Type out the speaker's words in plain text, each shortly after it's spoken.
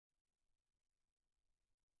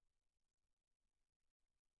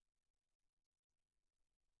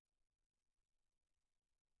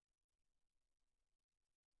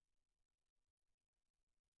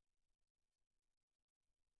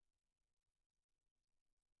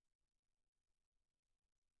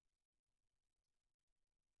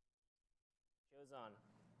Microphone's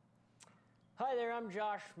on. Hi there, I'm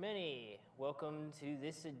Josh Meny. Welcome to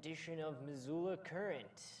this edition of Missoula Current.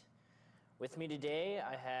 With me today,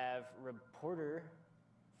 I have reporter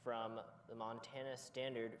from the Montana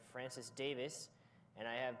Standard, Francis Davis, and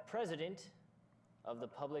I have president of the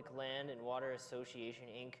Public Land and Water Association,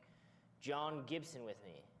 Inc., John Gibson with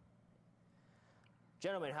me.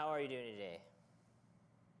 Gentlemen, how are you doing today?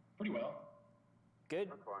 Pretty well. Good?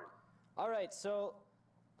 I'm fine. All right, so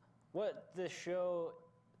what the show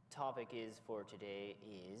topic is for today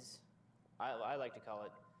is, I like to call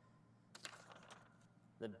it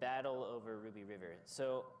the battle over Ruby River.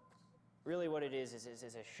 So really what it is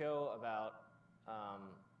a show about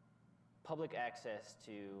public access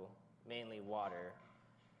to mainly water.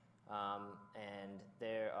 And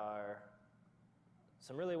there are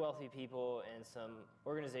some really wealthy people and some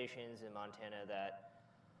organizations in Montana that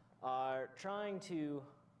are trying to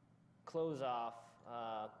close off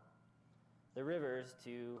the rivers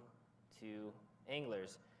to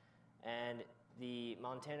anglers. And the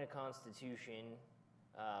Montana Constitution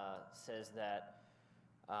says that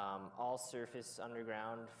all surface,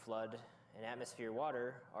 underground, flood, and atmosphere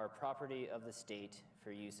water are property of the state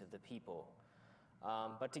for use of the people.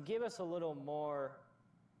 But to give us a little more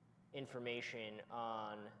information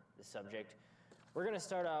on the subject, we're going to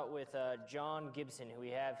start out with John Gibson, who we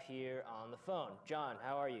have here on the phone. John,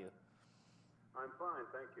 how are you? I'm fine,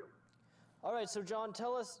 thank you. All right, so John,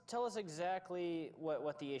 tell us exactly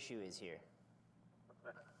what the issue is here.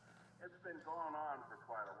 It's been going on for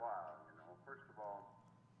quite a while, you know. First of all,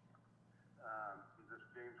 this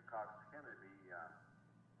James Cox Kennedy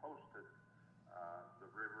posted the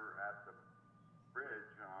river at the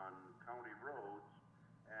bridge on county roads,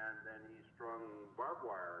 and then he strung barbed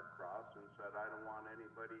wire across and said, "I don't want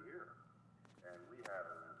anybody here." And we had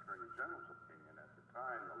an Attorney General's opinion at the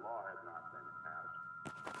time. The law had not been passed,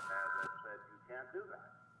 and it said you can't do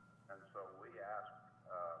that. And so we asked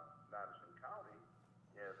Madison County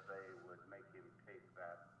if they would make him take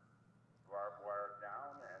that barbed wire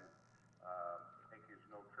down and take his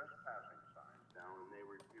no trespassing signs down, and they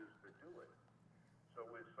refused to do it. So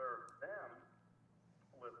we served them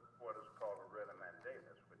with what is called a writ of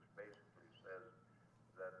mandamus, which basically says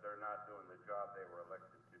that they're not doing the job they were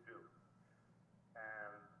elected to do.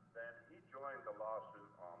 And then he joined the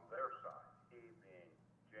lawsuit on their side, he being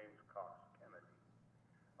James Cox Kennedy.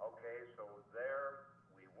 Okay, so there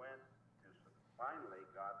we went to, finally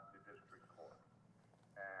got to district court.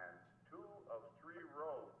 And 2 of 3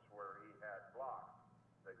 roads where he had blocked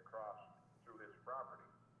that crossed through his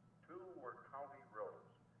property, 2 were county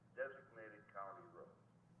roads, designated county roads.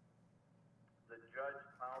 The judge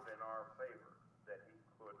found in our favor that he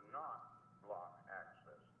could not block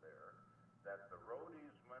access there, that the road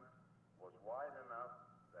easement was wide enough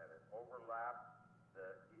that it overlapped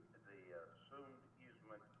the assumed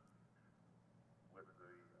easement with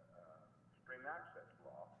the stream access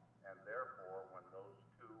law, and therefore when those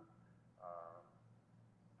 2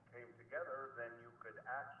 came together, then you could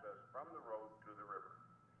access from the road to the river.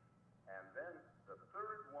 And then the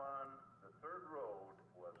third road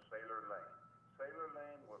was Sailor Lane. Sailor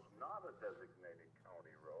Lane was not a designated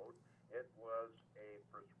county road. It was a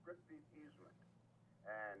prescriptive easement.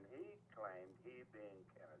 And he claimed, he being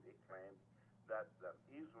Kennedy, claimed that the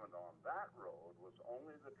easement on that road was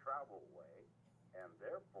only the travel way, and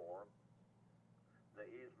therefore the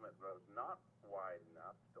easement was not wide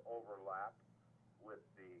enough to overlap with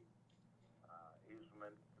the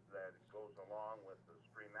easement that goes along with the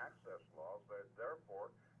stream access laws, that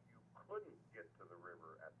therefore you couldn't get to the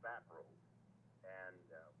river at that road. And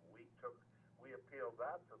we appealed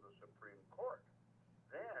that to the Supreme Court.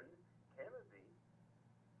 Then Kennedy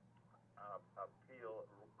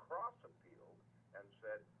cross-appealed and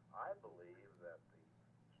said, I believe that the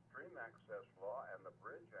stream access law and the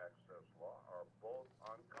bridge access law are both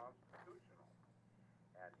unconstitutional.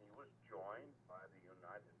 And he was joined by the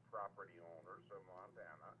United Property Owners of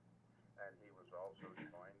Montana, and he was also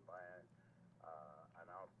joined by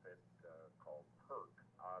an outfit called PERC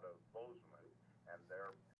out of Bozeman, and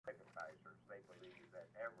they're privatizers. They believe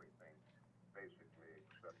that everything, basically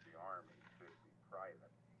except the Army, should be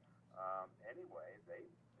private. Anyway,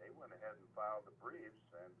 they went ahead and filed the briefs,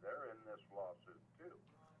 and they're in this lawsuit too.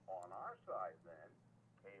 On our side then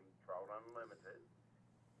came Trout Unlimited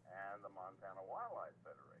and the Montana Wildlife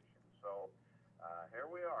Federation. So here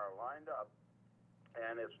we are lined up,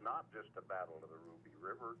 and it's not just a battle of the Ruby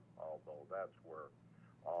River, although that's where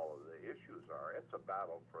all of the issues are. It's a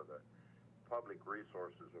battle for the public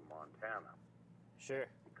resources of Montana. Sure.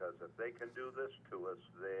 Because if they can do this to us,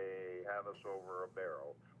 they have us over a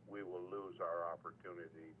barrel. We will lose our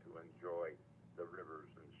opportunity to enjoy the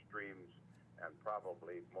rivers and streams and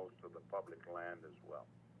probably most of the public land as well.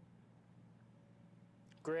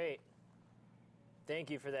 Great. Thank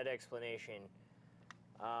you for that explanation.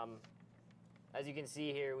 As you can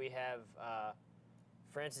see here, we have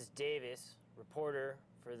Francis Davis, reporter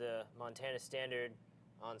for the Montana Standard,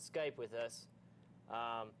 on Skype with us.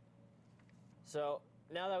 So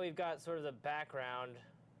now that we've got sort of the background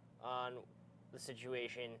on the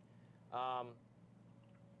situation,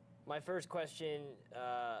 my first question,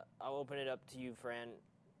 I'll open it up to you, Fran,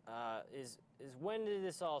 is when did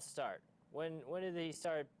this all start? When did he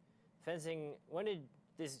start fencing? When did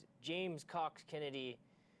this James Cox Kennedy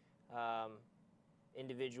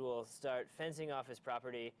individual start fencing off his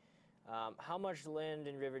property? How much land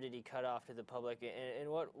and river did he cut off to the public, and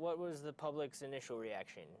what was the public's initial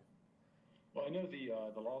reaction? Well, I know the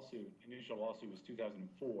initial lawsuit was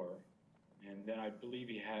 2004, and then I believe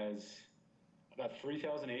he has about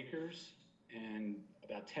 3,000 acres and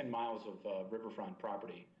about 10 miles of riverfront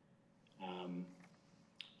property.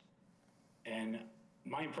 And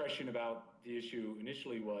my impression about the issue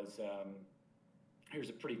initially was, here's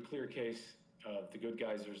a pretty clear case of the good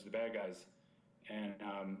guys versus the bad guys. And,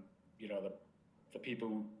 you know, the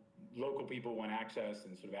people, local people want access,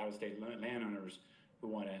 and sort of out-of-state landowners who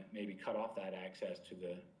want to maybe cut off that access to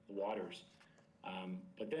the waters.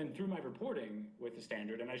 But then through my reporting with the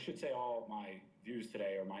Standard, and I should say all my views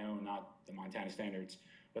today are my own, not the Montana Standard's,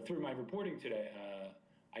 but through my reporting today,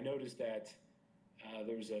 I noticed that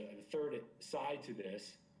there's a third side to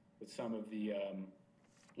this with some of the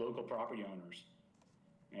local property owners.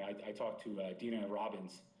 You know, I talked to Dina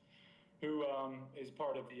Robbins, who is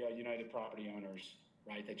part of the United Property Owners,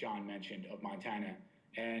 right, that John mentioned, of Montana.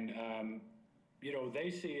 And, you know, they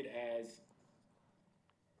see it as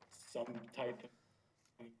some type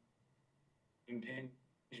of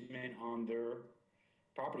impingement on their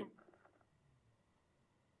property.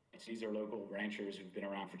 These are local ranchers who've been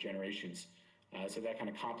around for generations. So that kind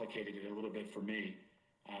of complicated it a little bit for me.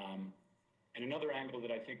 And another angle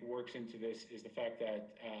that I think works into this is the fact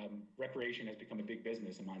that recreation has become a big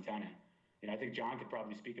business in Montana. You know, I think John could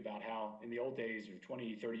probably speak about how in the old days, or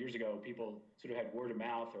 20, 30 years ago, people sort of had word of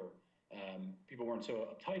mouth, or people weren't so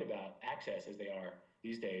uptight about access as they are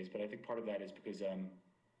these days. But I think part of that is because,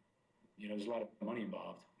 you know, there's a lot of money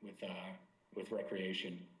involved with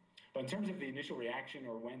recreation. But in terms of the initial reaction,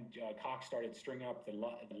 or when Cox started stringing up the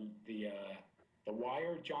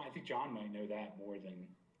wire, John, I think John might know that more than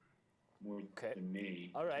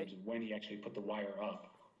me. All right. In terms of when he actually put the wire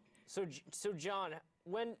up. So John,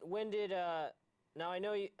 when did now I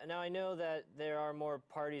know that there are more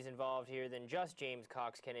parties involved here than just James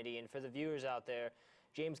Cox Kennedy, and for the viewers out there,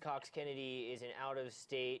 James Cox Kennedy is an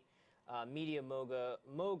out-of-state media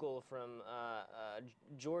mogul from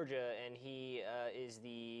Georgia, and he is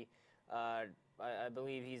the I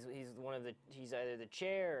believe he's either the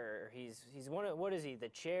chair, or he's one of, what is he, the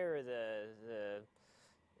chair, or the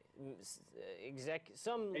exec,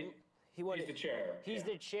 some He's the chair. He's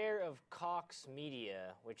the chair of Cox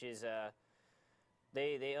Media, which is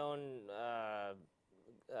they own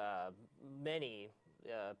many,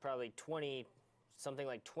 probably 20, something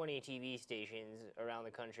like 20 TV stations around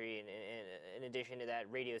the country, and in addition to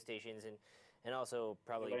that, radio stations, and also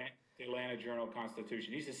probably the Atlanta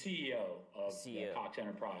Journal-Constitution. He's the CEO of the Cox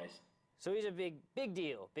Enterprise. So he's a big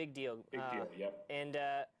deal. Big deal. Yep. And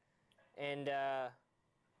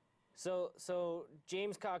so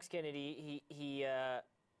James Cox Kennedy,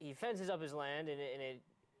 he fences up his land, and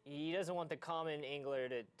he doesn't want the common angler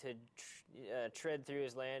to tread through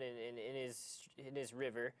his land and in his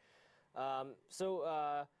river.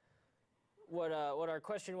 What our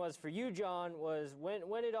question was for you, John, was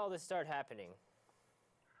when did all this start happening?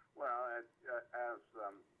 Well, as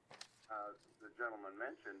the gentleman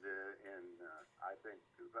mentioned, in I think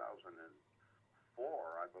 2004,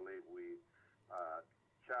 I believe we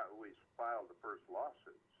filed the first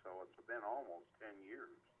lawsuit. So it's been almost 10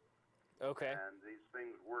 years. Okay. And these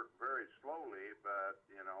things work very slowly, but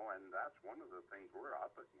you know, and that's one of the things we're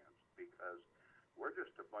up against, because we're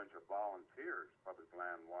just a bunch of volunteers, public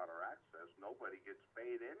land water access. Nobody gets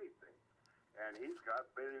paid anything. And he's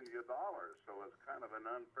got billions of dollars, so it's kind of an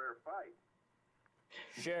unfair fight.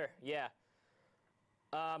 Sure, yeah.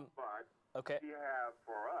 But okay. we have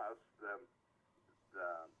for us the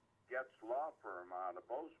Getz law firm out of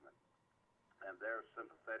Bozeman, and they're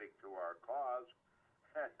sympathetic to our cause,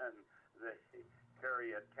 and they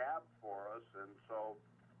carry a tab for us, and so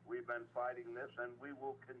we've been fighting this, and we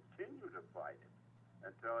will continue to fight it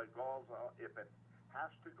until it goes. If it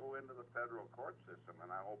has to go into the federal court system,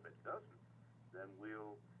 and I hope it doesn't, then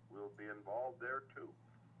we'll be involved there too.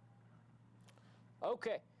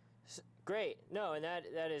 Okay, great. No, and that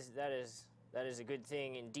is That is a good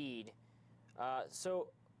thing indeed. So,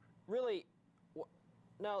 really,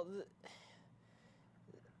 now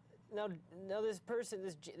this person,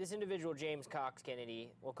 this individual, James Cox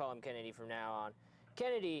Kennedy, we'll call him Kennedy from now on.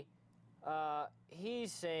 Kennedy,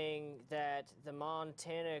 he's saying that the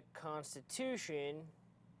Montana Constitution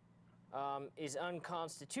is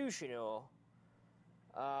unconstitutional.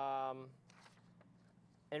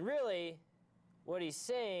 And really, what he's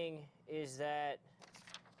saying is that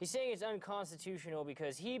he's saying it's unconstitutional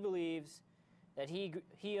because he believes that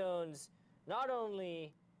he owns not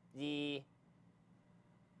only the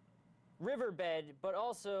riverbed, but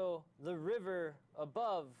also the river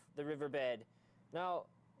above the riverbed. Now,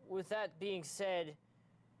 with that being said,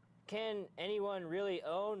 can anyone really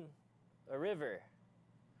own a river?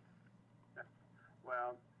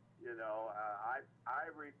 Well, you know, I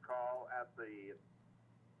recall at the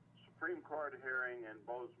Supreme Court hearing in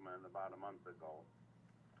Bozeman about a month ago,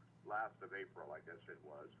 last of April, I guess it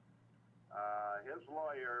was, his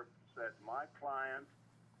lawyer said, my client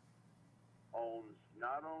owns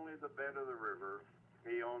not only the bed of the river,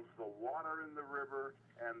 he owns the water in the river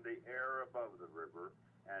and the air above the river,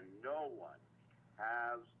 and no one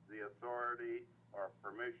has the authority or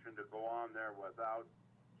permission to go on there without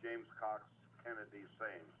James Cox Kennedy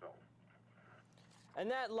saying so. And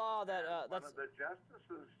that law that one of the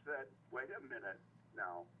justices said, wait a minute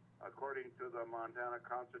now, according to the Montana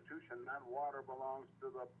Constitution, that water belongs to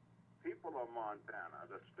the people of Montana,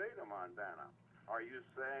 the state of Montana. Are you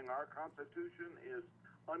saying our Constitution is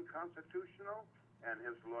unconstitutional? And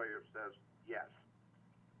his lawyer says, yes.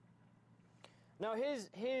 Now his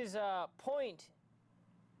point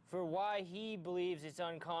for why he believes it's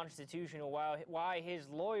unconstitutional, why his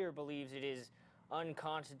lawyer believes it is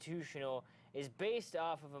unconstitutional, is based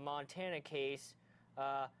off of a Montana case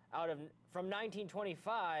from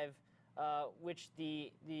 1925, which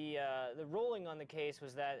the ruling on the case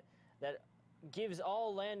was that gives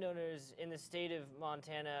all landowners in the state of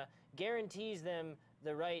Montana, guarantees them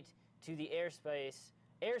the right to the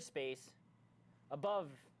airspace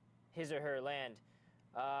above his or her land,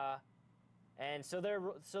 and so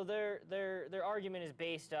their argument is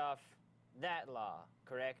based off that law,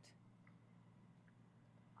 correct?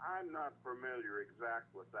 I'm not familiar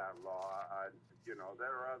exact with that law. You know, there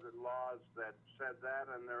are other laws that said that,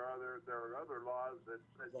 and there are other laws that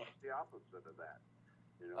said the opposite of that.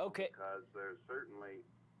 You know, okay. Because there's certainly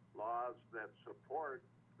laws that support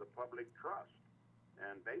the public trust,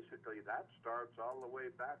 and basically that starts all the way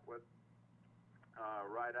back with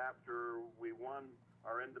right after we won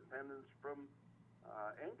our independence from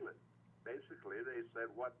England. Basically, they said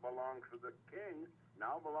what belongs to the king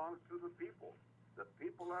now belongs to the people. The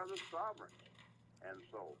people are the sovereign. And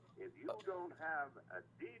so if you don't have a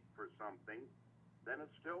deed for something, then it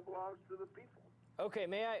still belongs to the people. Okay,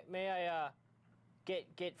 may I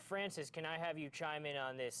get Francis, can I have you chime in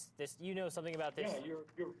on this? You know something about this?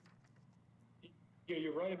 Yeah,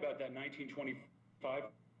 you're right about that 1925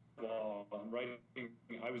 law.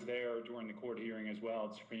 I was there during the court hearing as well,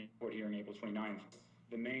 the Supreme Court hearing April 29th.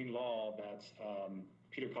 The main law that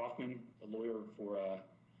Peter Kaufman, the lawyer for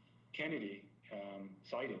Kennedy,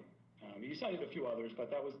 cited. He cited a few others, but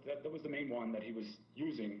that was the main one that he was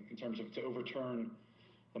using in terms of to overturn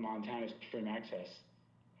the Montana stream access,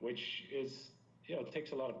 which is, you know, it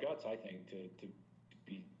takes a lot of guts, I think, to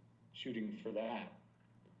be shooting for that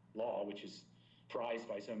law, which is prized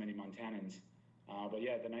by so many Montanans. But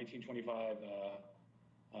yeah, the 1925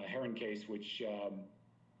 Heron case, which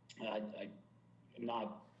I'm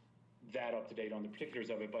not that up to date on the particulars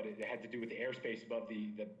of it, but it had to do with the airspace above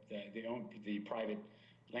the private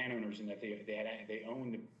landowners, and that they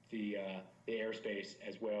owned the airspace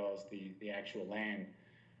as well as the actual land.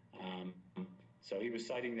 So he was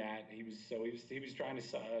citing that. He was trying to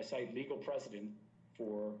cite legal precedent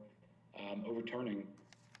for overturning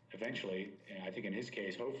eventually, and I think in his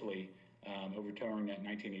case, hopefully, overturning that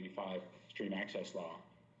 1985 stream access law.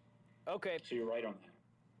 Okay. So you're right on that.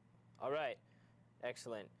 All right.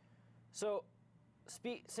 Excellent. So,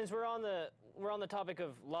 since we're on the topic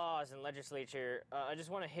of laws and legislature, I just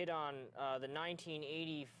want to hit on the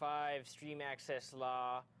 1985 stream access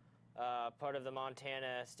law, part of the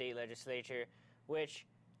Montana state legislature, which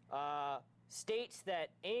states that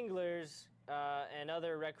anglers and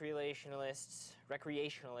other recreationalists,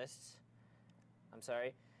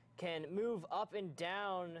 can move up and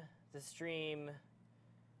down the stream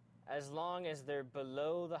as long as they're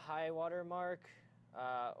below the high water mark.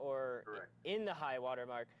 Or Correct. In the high water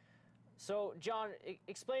mark. So, John,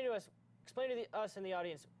 explain to us and the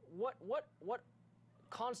audience what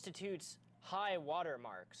constitutes high water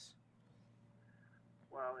marks.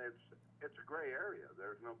 Well, it's a gray area.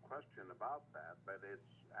 There's no question about that. But it's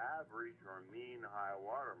average or mean high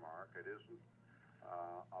water mark. It isn't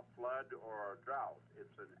a flood or a drought.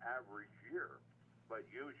 It's an average year. But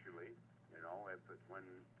usually, you know, when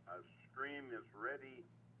a stream is ready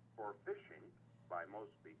for fishing by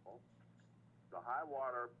most people, the high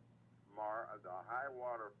water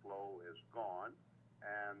flow is gone,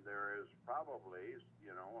 and there is probably,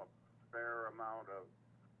 you know, a fair amount of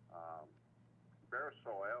bare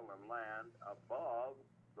soil and land above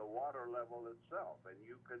the water level itself, and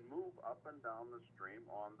you can move up and down the stream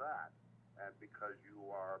on that, and because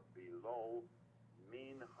you are below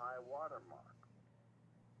mean high water mark.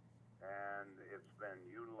 And it's been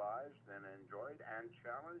utilized and enjoyed and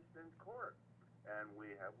challenged in court, and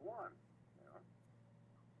we have won. You know?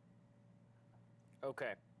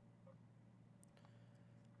 Okay.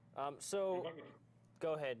 So,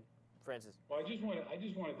 go ahead, Francis. Well, I just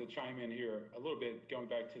wanted to chime in here a little bit, going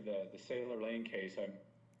back to the Sailor Lane case.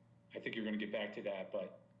 I think you're going to get back to that,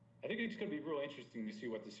 but I think it's going to be real interesting to see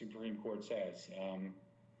what the Supreme Court says,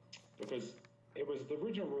 because it was the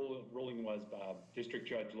original ruling was District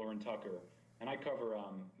Judge Lauren Tucker, and I cover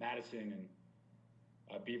Madison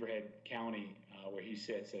and Beaverhead County, where he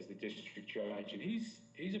sits as the district judge, and he's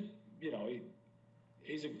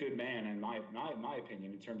a good man in my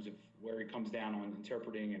opinion in terms of where he comes down on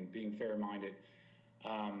interpreting and being fair-minded.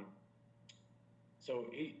 So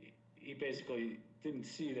he basically didn't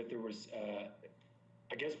see that there was,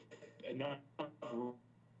 I guess, enough room.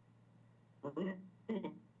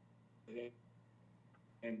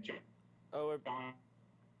 And John,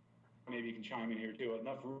 maybe you can chime in here too.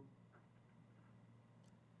 Enough room.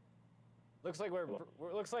 Looks like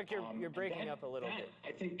you're breaking up a little bit.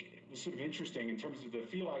 I think it was sort of interesting in terms of the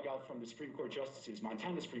feel I got from the Supreme Court justices,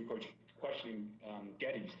 Montana Supreme Court questioning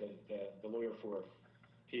Geddes, the lawyer for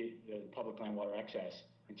the public land water access,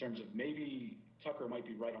 in terms of maybe Tucker might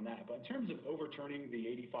be right on that. But in terms of overturning the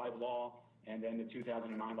 85 law and then the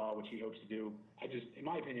 2009 law, which he hopes to do, in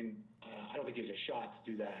my opinion, I don't think he has a shot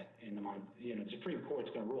to do that the Supreme Court's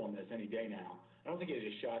going to rule on this any day now. I don't think he has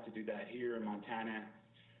a shot to do that here in Montana.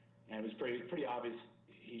 And it was pretty obvious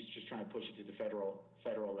he's just trying to push it to the federal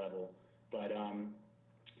level. But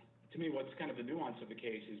to me, what's kind of the nuance of the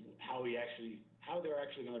case is how they're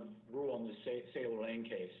actually going to rule on the Sailor Lane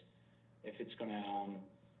case. If it's going to,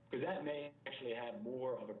 because that may actually have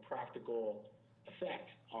more of a practical effect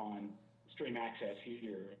on stream access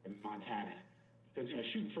here in Montana. Because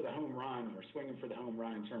shooting for the home run or swinging for the home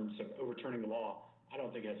run in terms of overturning the law, I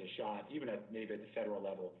don't think it has a shot, even maybe at the federal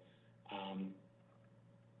level.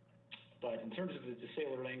 But in terms of the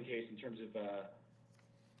Sailor Lane case, in terms of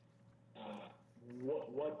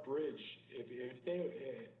what bridge,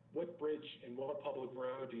 what bridge and what public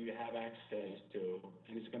road do you have access to?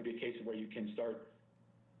 And it's going to be a case of where you can start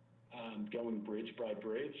going bridge by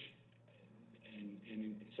bridge.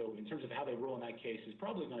 And so in terms of how they rule in that case is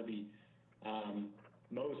probably going to be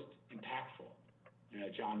most impactful.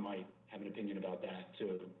 John might have an opinion about that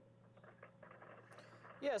too.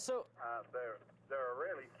 Yeah, so there are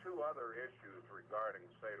really two other issues regarding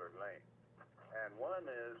Sailor Lane. And one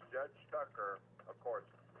is Judge Tucker, of course,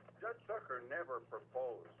 Judge Tucker never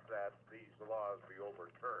proposed that these laws be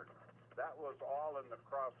overturned. That was all in the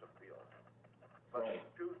cross appeal. But Right.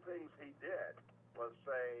 The two things he did was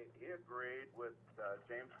say he agreed with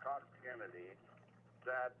James Cox Kennedy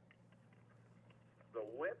that the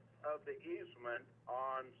width of the easement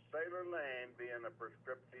on Sailor Lane, being a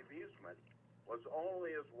prescriptive easement, was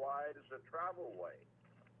only as wide as a travel way,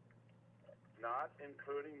 not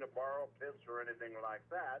including the borrow pits or anything like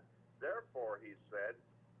that. Therefore, he said,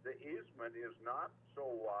 the easement is not so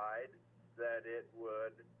wide that it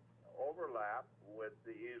would overlap with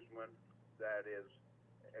the easement that is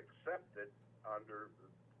accepted under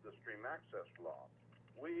the stream access law.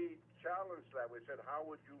 We challenged that. We said, how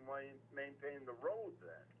would you maintain the road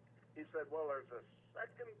then? He said, well, there's a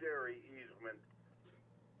secondary easement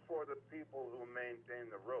for the people who maintain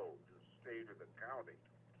the road, the state or the county.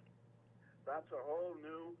 That's a whole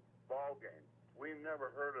new ballgame. We've never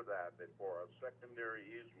heard of that before, a secondary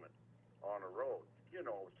easement on a road.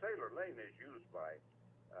 Sailor Lane is used by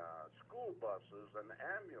school buses and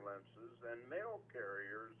ambulances and mail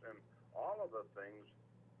carriers and all of the things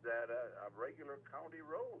that a regular county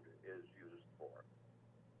road is used for.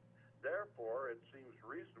 Therefore, it seems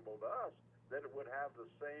reasonable to us that it would have the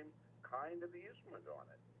same kind of easement on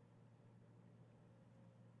it.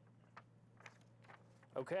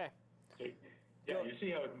 okay, So, yeah, you see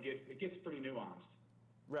how it gets pretty nuanced.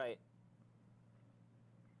 right.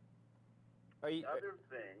 The other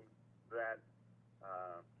thing that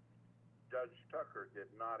Judge Tucker did did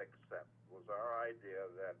not accept was our idea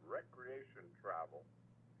that recreation travel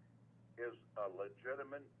is a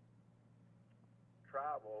legitimate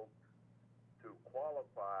travel to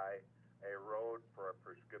qualify a road for a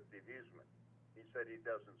prescriptive easement. He said he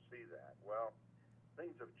doesn't see that. Well,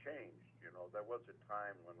 things have changed. You know, there was a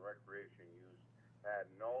time when recreation use had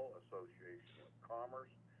no association with commerce,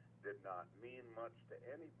 did not mean much to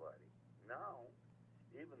anybody. Now,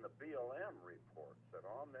 even the BLM reports that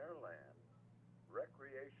on their land,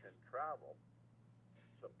 recreation travel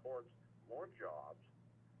supports more jobs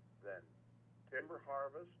than timber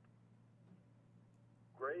harvest,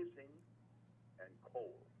 grazing, and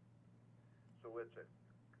coal. So it's a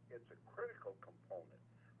critical component.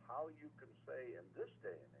 How you can say in this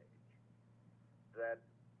day and age that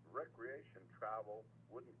recreation travel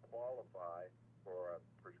wouldn't qualify for a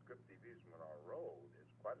prescriptive easement on a road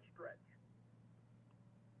is quite a stretch.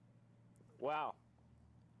 Wow.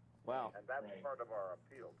 Wow. And that's part of our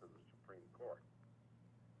appeal to the Supreme Court.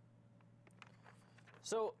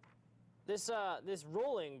 So this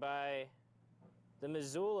ruling by the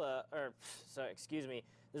Missoula, this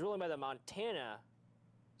ruling by the Montana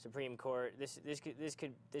Supreme Court, this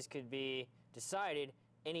could be decided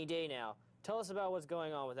any day now. Tell us about what's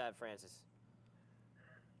going on with that, Francis.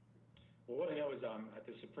 Well, what I know is at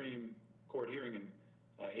the Supreme Court hearing in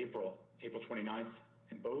April 29th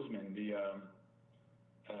in Bozeman, the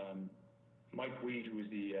Mike Weed, who was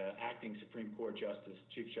the acting Supreme Court Justice,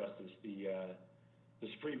 Chief Justice, the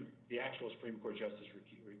actual Supreme Court Justice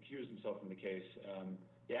recused himself from the case.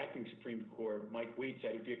 The acting Supreme Court, Mike Weed,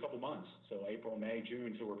 said it'd be a couple months, so April, May,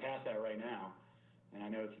 June, so we're past that right now. And I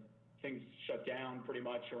know things shut down pretty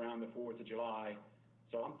much around the 4th of July,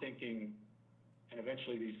 so I'm thinking, and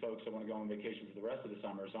eventually these folks will want to go on vacation for the rest of the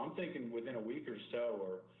summer, so I'm thinking within a week or so,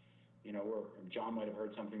 or, you know, or John might have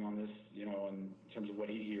heard something on this, you know, in terms of what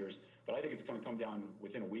he hears, but I think it's going to come down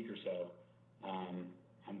within a week or so. I'm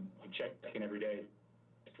checking every day,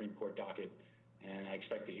 Supreme Court docket, and I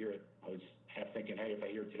expect to hear it. I was half thinking, hey, if I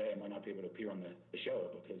hear it today, I might not be able to appear on the show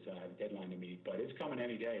because I have a deadline to meet, but it's coming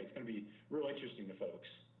any day. It's going to be real interesting to folks.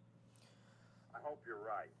 I hope you're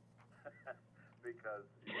right, because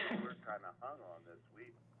we're kind of hung on this.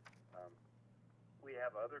 We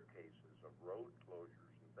have other cases of road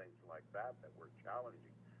closures and things like that we're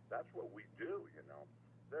challenging. That's what we do, you know.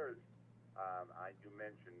 There's, you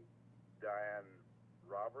mentioned Diane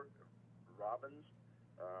Robbins with Robin,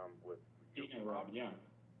 yeah.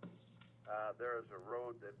 There's a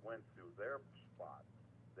road that went through their spot.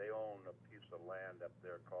 They own a piece of land up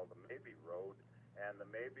there called the Maybe Road, and the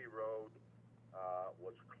Maybe Road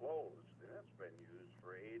was closed, and it's been used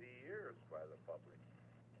for 80 years by the public.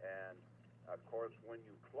 And of course, when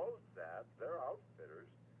you close that, they're outfitters,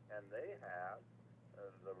 and they have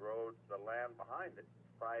the land behind it,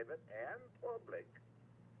 private and public,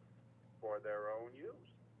 for their own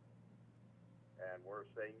use. And we're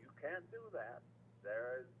saying you can't do that.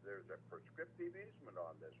 There's a prescriptive easement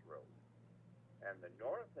on this road. And the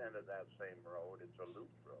north end of that same road, it's a loop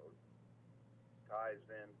road, ties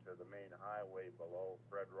into the main highway below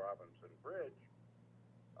Fred Robinson Bridge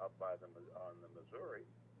up on the Missouri.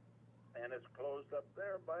 And it's closed up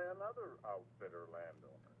there by another outfitter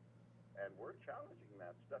landowner. And we're challenging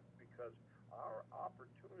that stuff because our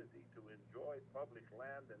opportunity to enjoy public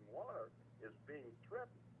land and water is being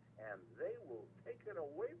threatened. And they will take it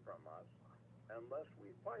away from us unless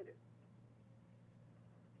we fight it.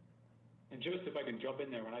 And just if I can jump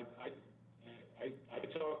in there, when I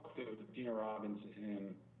talked to Dina Robbins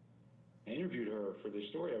and I interviewed her for the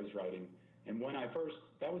story I was writing, and that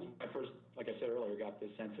was when I first, like I said earlier, got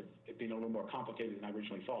this sense of it being a little more complicated than I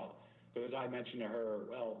originally thought. Because I mentioned to her,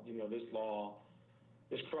 well, you know, this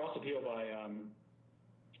cross appeal by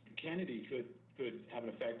Kennedy could have an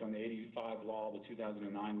effect on the 85 law, the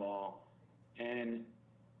 2009 law, and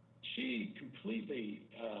she completely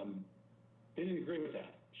didn't agree with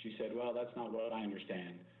that. She said, well, that's not what I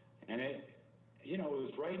understand. And it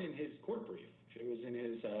was right in his court brief. It was in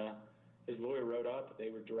his lawyer wrote up, they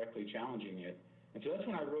were directly challenging it. And so that's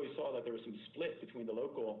when I really saw that there was some split between the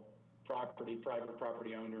local private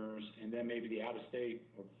property owners, and then maybe the out-of-state,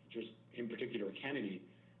 or just in particular Kennedy.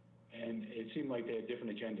 And it seemed like they had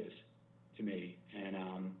different agendas to me. And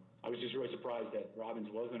I was just really surprised that Robbins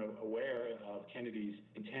wasn't aware of Kennedy's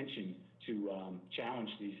intention to challenge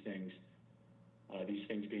these things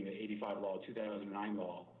being the 85 law, 2009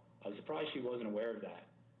 law. I was surprised she wasn't aware of that.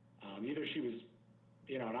 Either she was,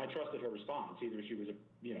 and I trusted her response. Either she was,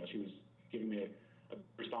 she was giving me a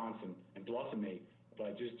response and bluffing me.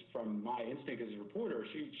 But just from my instinct as a reporter,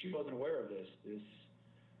 she wasn't aware of this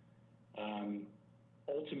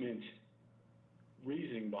ultimate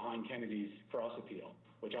reasoning behind Kennedy's cross appeal,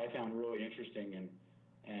 which I found really interesting.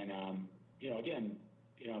 And again,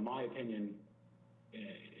 in my opinion,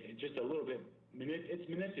 just a little bit, it's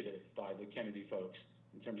manipulative by the Kennedy folks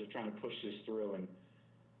in terms of trying to push this through, and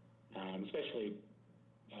especially,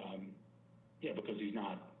 because he's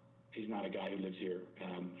not a guy who lives here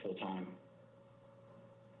full time.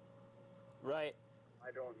 Right. I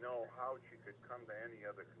don't know how she could come to any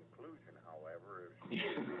other conclusion, however, if she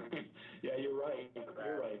Yeah, you're right.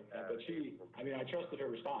 You're right. But I trusted her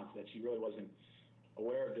response that she really wasn't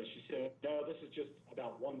aware of this. She said, no, this is just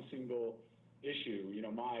about one single issue.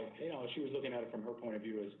 She was looking at it from her point of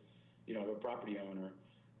view as, a property owner.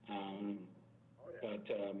 But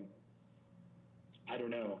I don't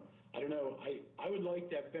know. I would like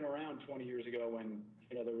to have been around 20 years ago when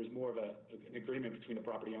there was more of an agreement between the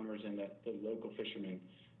property owners and the local fishermen.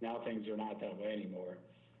 Now things are not that way anymore.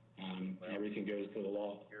 Everything goes to the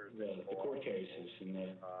law, the court cases, and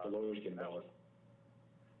the lawyers get involved.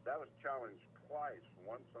 That was challenged twice,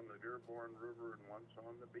 once on the Dearborn River and once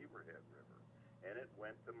on the Beaverhead River. And it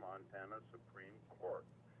went to Montana Supreme Court.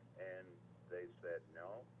 And they said,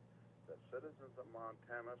 no, the citizens of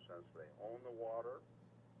Montana, since they own the water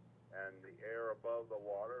and the air above the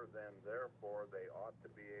water, then therefore they ought to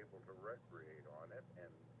be able to recreate on it,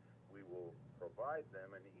 and we will provide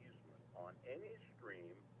them an easement on any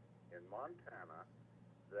stream in Montana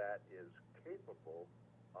that is capable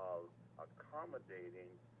of accommodating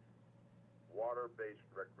water-based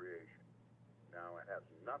recreation. Now, it has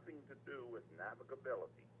nothing to do with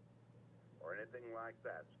navigability or anything like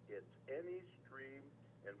that. It's any stream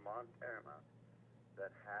in Montana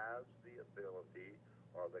that has the ability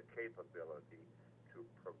or the capability to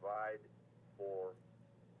provide for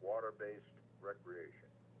water-based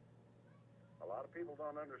recreation. A lot of people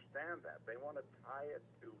don't understand that. They want to tie it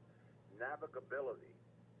to navigability.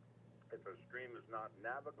 If a stream is not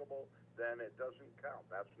navigable, then it doesn't count.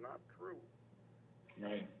 That's not true.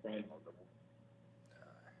 Right.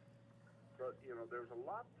 So, there's a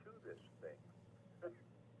lot to this thing.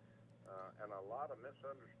 And a lot of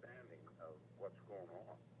misunderstanding of what's going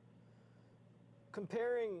on.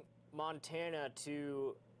 Comparing Montana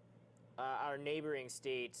to our neighboring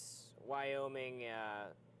states, Wyoming,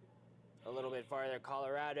 a little bit farther,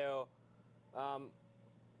 Colorado,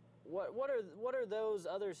 what are those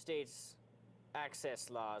other states' access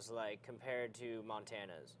laws like compared to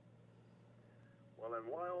Montana's? Well, in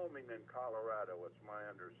Wyoming and Colorado, it's my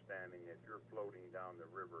understanding if you're floating down the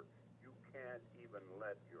river, you can't even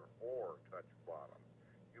let your oar touch bottom.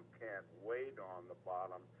 You can't wade on the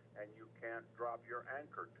bottom, and you can't drop your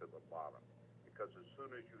anchor to the bottom, because as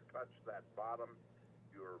soon as you touch that bottom,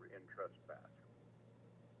 you're in trespass.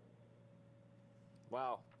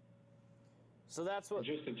 Wow. So that's what...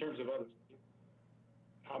 Just in terms of other...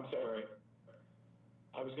 I'm sorry.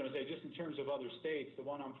 I was going to say, just in terms of other states, the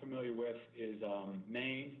one I'm familiar with is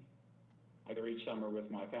Maine. I go each summer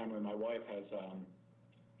with my family. My wife has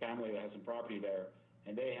family that has some property there,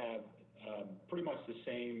 and they have pretty much the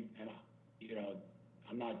same, and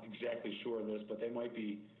I'm not exactly sure of this, but they might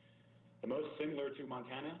be the most similar to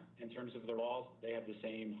Montana in terms of their laws. They have the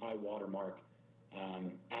same high water mark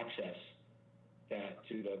access that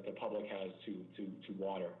the public has to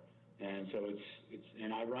water. And so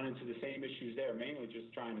and I run into the same issues there, mainly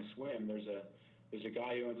just trying to swim. There's a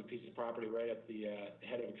guy who owns a piece of property right at the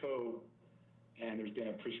head of a cove, and there's been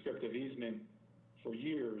a prescriptive easement for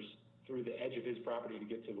years through the edge of his property to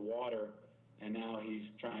get to the water, and now he's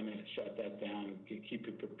trying to shut that down and keep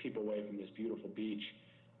people away from this beautiful beach.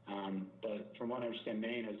 But from what I understand,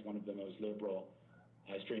 Maine has one of the most liberal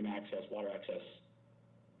stream access, water access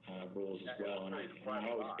rules as well, and I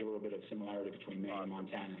always see a little bit of similarity between Maine and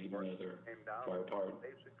Montana, even though they're far apart.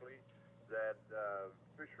 Basically, that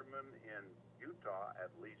fishermen in Utah,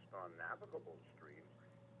 at least on navigable streams,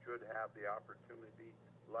 should have the opportunity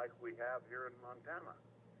like we have here in Montana.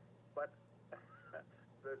 But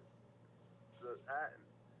the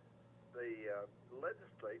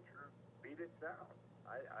legislature beat it down.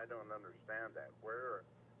 I don't understand that. Where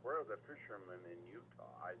are the fishermen in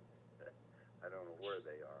Utah? I don't know where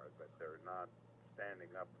they are, but they're not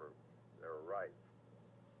standing up for their rights.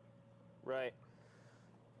 Right.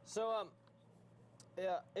 So,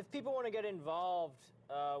 if people want to get involved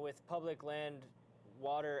with Public Land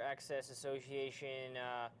Water Access Association,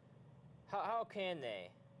 how can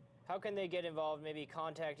they? How can they get involved? Maybe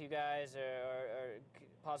contact you guys, or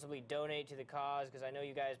possibly donate to the cause, because I know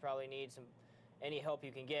you guys probably need any help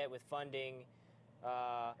you can get with funding.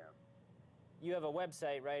 Yeah. You have a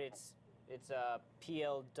website, right? It's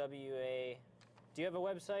PLWA. Do you have a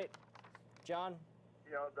website, John?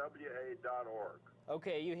 PLWA.org.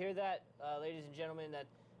 Okay, you hear that, ladies and gentlemen? That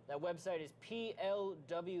website is PLWA.org.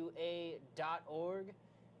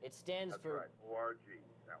 It stands That's for right, ORG,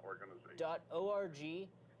 that organization. .org,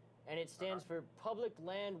 and it stands for Public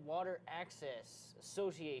Land Water Access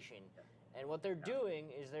Association. And what they're doing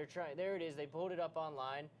is they're trying. There it is. They pulled it up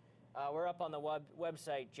online. We're up on the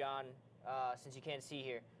website, John, since you can't see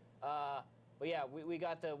here. But yeah, we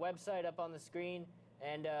got the website up on the screen.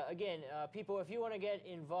 And again, people, if you want to get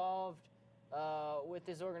involved with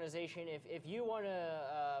this organization, if you want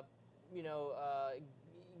to,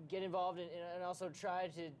 get involved and also try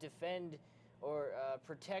to defend or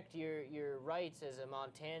protect your rights as a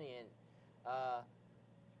Montanian,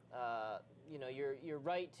 your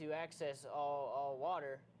right to access all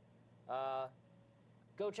water,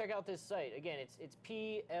 go check out this site. Again, it's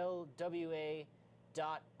PLWA.org.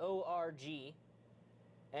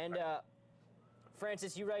 And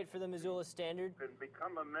Francis, you write for the Missoula Standard. You can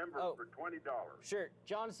become a member for $20. Sure.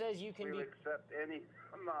 John says you can We'll accept any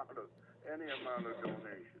amount of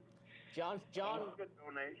donations. John. We'll get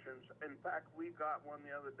donations. In fact, we got one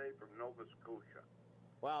the other day from Nova Scotia.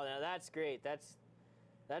 Wow, now that's great. That's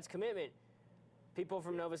commitment. People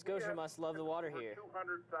from Nova Scotia must love the water here.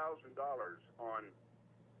 $200,000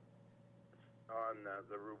 on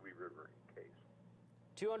the Ruby River case.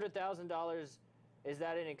 $200,000. Is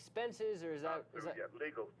that in expenses, or is that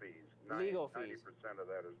legal fees? Legal fees. 90% of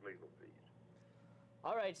that is legal fees.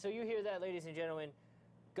 All right, so you hear that, ladies and gentlemen.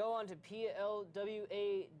 Go on to plwa.org,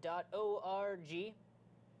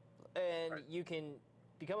 and you can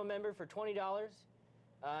become a member for $20,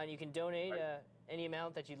 and you can donate any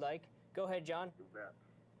amount that you'd like. Go ahead, John. You bet.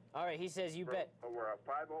 All right, he says you bet. We're a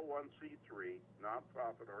 501c3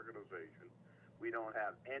 nonprofit organization. We don't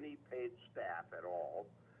have any paid staff at all.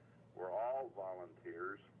 We're all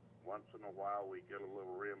volunteers. Once in a while, we get a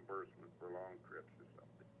little reimbursement for long trips or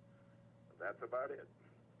something. But that's about it.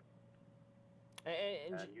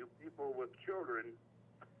 And you people with children,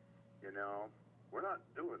 we're not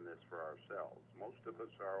doing this for ourselves. Most of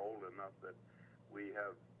us are old enough that we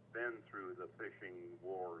have been through the fishing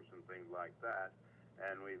wars and things like that,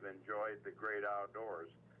 and we've enjoyed the great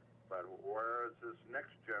outdoors. But where is this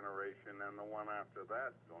next generation and the one after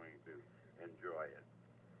that going to enjoy it?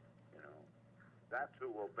 That's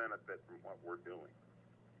who will benefit from what we're doing.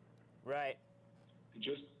 Right.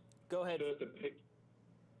 Go ahead.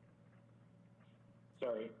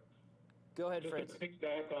 Sorry. Go ahead, Fritz. Just to pick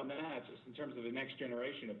back on that, just in terms of the next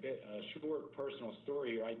generation, a short personal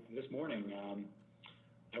story. This morning,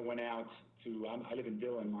 I went out to, I live in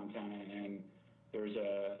Dillon, Montana, and there's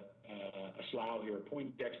a slough here, a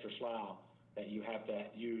Poindexter slough, that you have to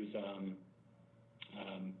use.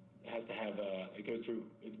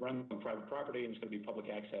 It runs on private property, and it's going to be public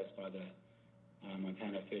access by the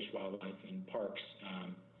Montana Fish, Wildlife, and Parks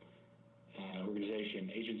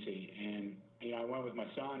organization, agency. And, I went with my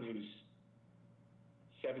son, who's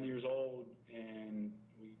 7 years old, and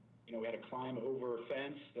we had to climb over a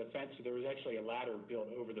fence. The fence, there was actually a ladder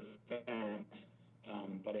built over the fence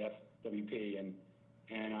by the FWP, and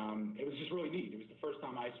it was just really neat. It was the first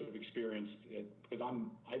time I sort of experienced it, because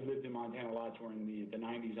I've lived in Montana a lot during the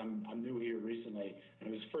 90s. I'm new here recently, and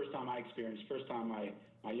it was the first time my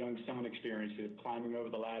young son experienced it, climbing over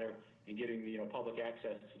the ladder and getting the public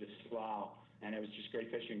access to the slough. And it was just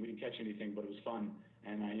great fishing. We didn't catch anything, but it was fun.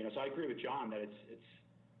 And so I agree with John that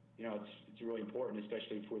it's really important,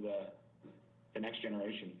 especially for the next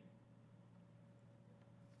generation.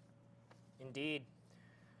 Indeed.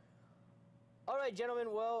 All right,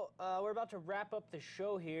 gentlemen. Well, we're about to wrap up the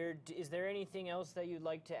show here. Is there anything else that you'd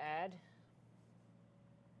like to add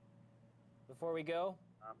before we go?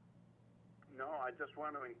 No, I just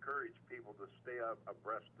want to encourage people to stay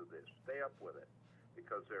abreast of this. Stay up with it,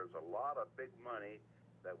 because there's a lot of big money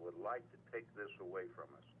that would like to take this away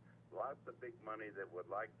from us. Lots of big money that would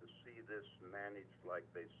like to see this managed like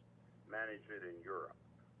they manage it in Europe,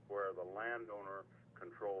 where the landowner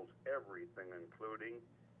controls everything, including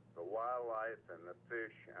the wildlife and the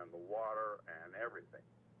fish and the water and everything.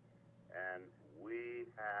 And we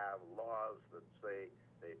have laws that say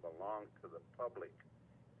they belong to the public,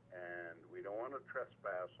 and we don't want to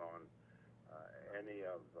trespass on any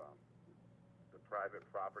of the private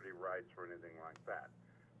property rights or anything like that.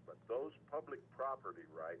 But those public property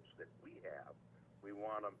rights that we have, we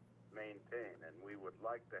want to maintain, and we would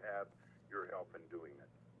like to have your help in doing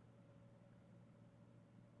it.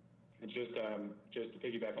 And just to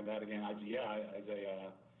piggyback on that again, as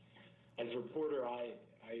a reporter,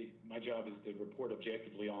 my job is to report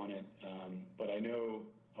objectively on it. But I know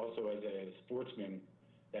also as a sportsman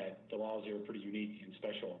that the laws here are pretty unique and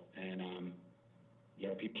special, and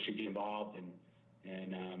people should get involved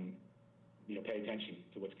and pay attention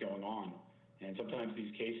to what's going on. And sometimes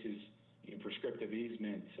these cases, prescriptive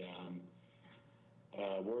easements,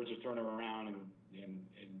 words are thrown around, and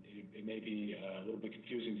it may be a little bit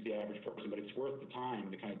confusing to the average person, but it's worth the time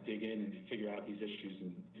to kind of dig in and figure out these issues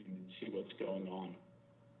and see what's going on.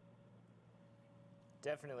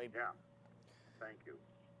 Definitely. Yeah. Thank you.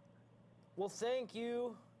 Well, thank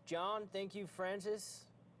you, John. Thank you, Francis.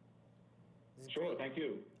 Sure. Great. Thank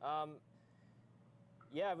you.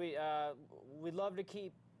 Yeah, we'd love to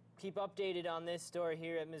keep updated on this story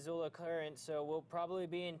here at Missoula Current, so we'll probably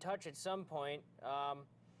be in touch at some point.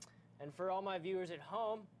 And for all my viewers at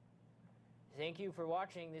home, thank you for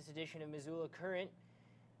watching this edition of Missoula Current.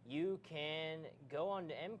 You can go on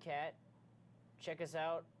to MCAT, check us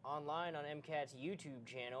out online on MCAT's YouTube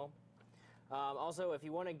channel. Also, if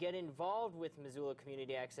you want to get involved with Missoula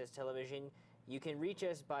Community Access Television, you can reach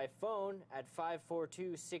us by phone at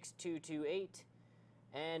 542-6228.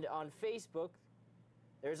 And on Facebook,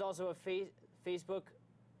 there's also a Facebook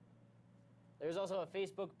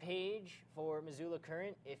page for Missoula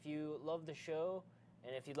Current. If you love the show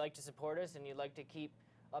and if you'd like to support us and you'd like to keep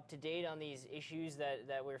up to date on these issues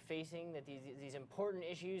that we're facing, that these important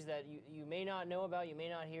issues that you may not know about, you may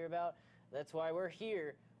not hear about, that's why we're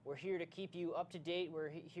here. We're here to keep you up to date. We're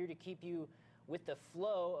here to keep you with the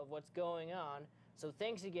flow of what's going on. So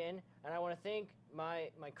thanks again, and I want to thank my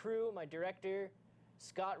crew, my director,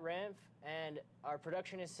 Scott Remph, and our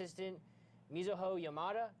production assistant, Mizuho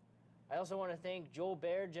Yamada. I also want to thank Joel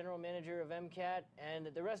Baird, General Manager of MCAT, and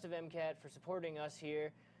the rest of MCAT for supporting us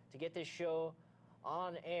here to get this show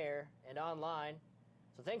on air and online.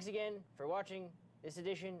 So thanks again for watching this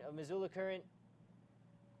edition of Missoula Current.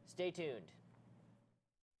 Stay tuned.